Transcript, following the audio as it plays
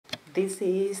This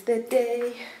is the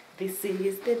day, this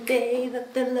is the day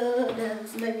that the Lord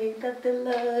has made, that the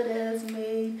Lord has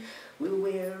made. We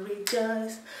will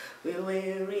rejoice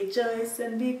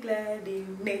and be glad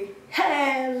in it.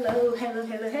 Hello, hello,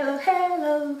 hello, hello,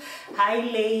 hello. Hi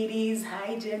ladies,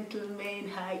 hi gentlemen,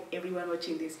 hi everyone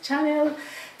watching this channel.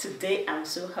 Today I'm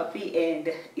so happy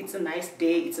and it's a nice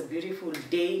day, it's a beautiful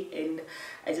day, and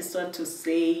I just want to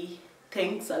say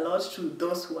thanks a lot to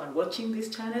those who are watching this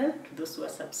channel, to those who are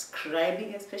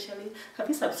subscribing especially. Have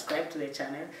you subscribed to the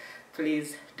channel?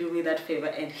 Please do me that favor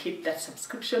and hit that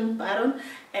subscription button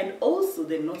and also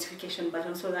the notification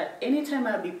button so that anytime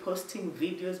I'll be posting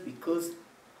videos, because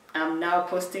I'm now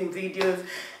posting videos,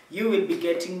 you will be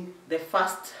getting the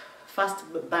first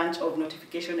bunch of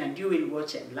notification and you will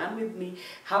watch and learn with me,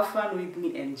 have fun with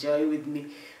me, enjoy with me.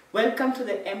 Welcome to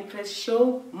the Empress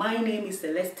show. My name is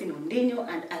Celestine Ondino,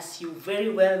 and as you very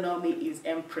well know me is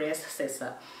Empress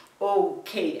Cesar.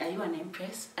 Okay, are you an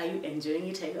Empress? Are you enjoying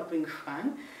it? Are you having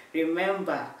fun?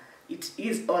 Remember, it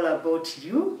is all about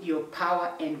you, your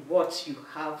power, and what you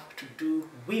have to do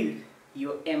with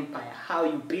your empire, how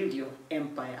you build your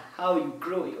empire, how you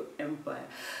grow your empire.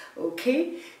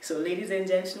 Okay, so ladies and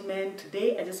gentlemen,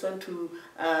 today I just want to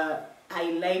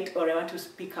highlight, or I want to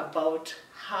speak about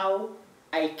how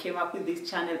I came up with this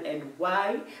channel and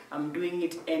why I'm doing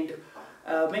it. And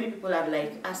many people are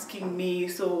like asking me,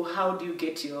 so how do you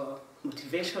get your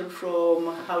motivation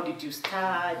from? How did you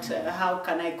start? How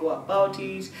can I go about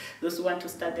it? Those who want to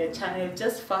start their channel,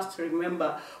 just first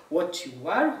remember what you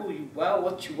are, who you are,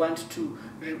 what you want to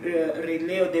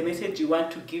relay, or the message you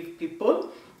want to give people.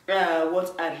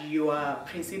 What are your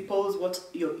principles? What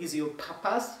is your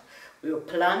purpose, your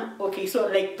plan? Okay, so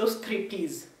like those 3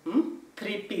 P's.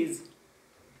 3 P's.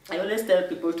 I always tell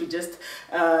people to just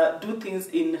do things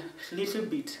in little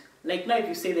bit. Like now, if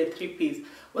you say the 3 P's,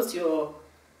 what's your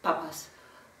purpose,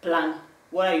 plan,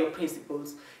 what are your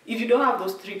principles? If you don't have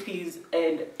those 3 P's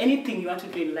and anything you want to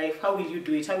do in life, how will you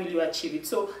do it? How will you achieve it?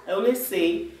 So I always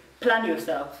say, plan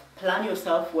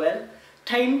yourself well.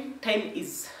 Time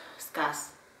is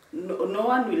scarce. No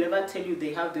one will ever tell you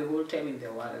they have the whole time in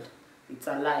the world. It's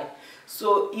a lie.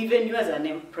 So even you as an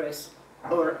empress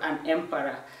or an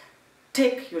emperor,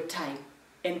 take your time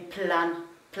and plan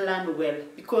well,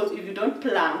 because if you don't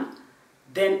plan,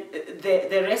 then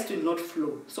the rest will not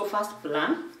flow. So first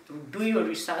plan, do your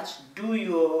research, do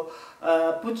your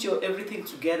put your everything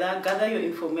together, gather your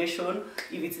information.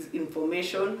 If it is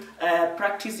information,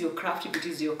 practice your craft if it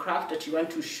is your craft that you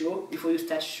want to show before you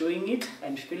start showing it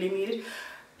and filming it.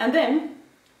 And then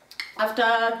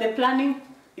after the planning,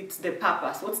 it's the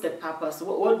purpose. What's the purpose?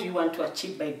 What do you want to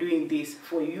achieve by doing this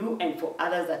for you and for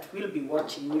others that will be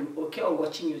watching you, okay, or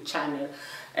watching your channel?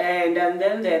 And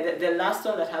then the last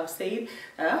one that I've said,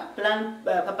 plan,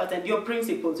 purpose, and your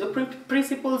principles. Your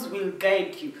principles will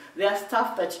guide you. There are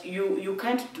stuff that you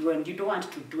can't do and you don't want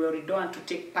to do, or you don't want to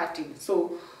take part in.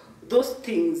 So those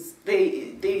things,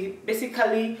 they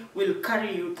basically will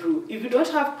carry you through. If you don't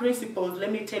have principles, let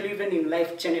me tell you, even in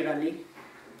life generally,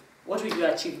 what will you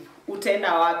achieve?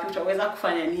 Utaenda wapi? Utaweza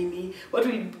kufanya nini? What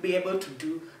will you be able to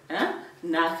do?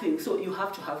 Nothing. So you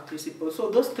have to have principles. So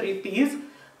those 3 P's: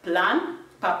 plan,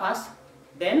 purpose,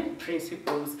 then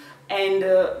principles. And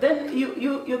then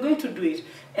you're going to do it.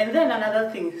 And then another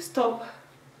thing, stop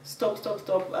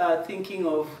thinking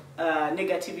of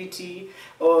negativity,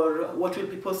 or what will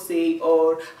people say,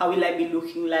 or how will I be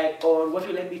looking like, or what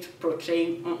will I be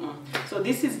portraying. So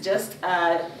this is just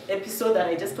an episode that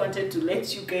I just wanted to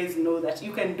let you guys know that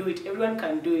you can do it. Everyone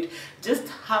can do it. Just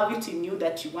have it in you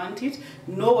that you want it,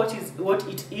 know what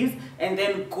it is, and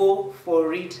then go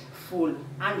for it full.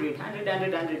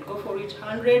 100, go for it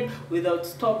 100, without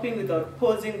stopping, without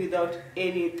pausing, without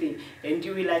anything, and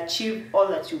you will achieve all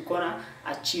that you're gonna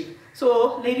achieve.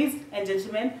 So ladies and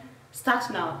gentlemen, start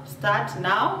now,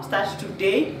 start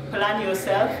today, plan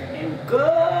yourself and go.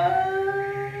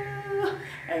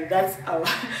 And that's our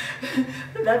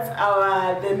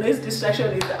the noise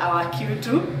distraction is our cue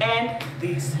to end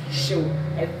this show.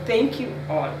 And thank you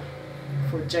all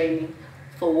for joining,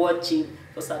 for watching,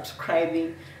 for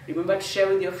subscribing. Remember to share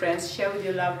with your friends, share with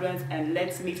your loved ones, and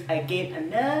let's meet again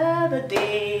another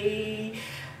day.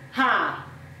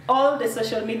 All the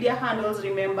social media handles,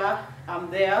 remember, I'm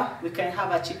there. We can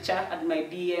have a chit chat at my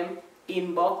DM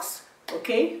inbox.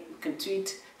 Okay, you can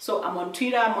tweet. So I'm on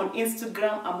Twitter, I'm on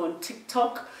Instagram, I'm on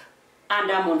TikTok,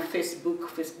 and I'm on Facebook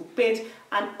page,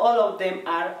 and all of them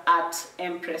are at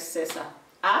Empress Cesar.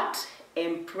 At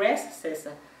Empress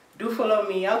Cesar. Do follow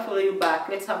me, I'll follow you back.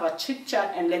 Let's have a chit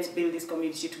chat and let's build this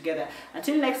community together.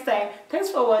 Until next time,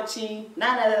 thanks for watching.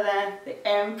 None other than the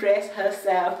Empress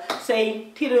herself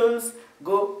saying, Tiddles,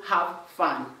 go have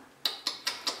fun.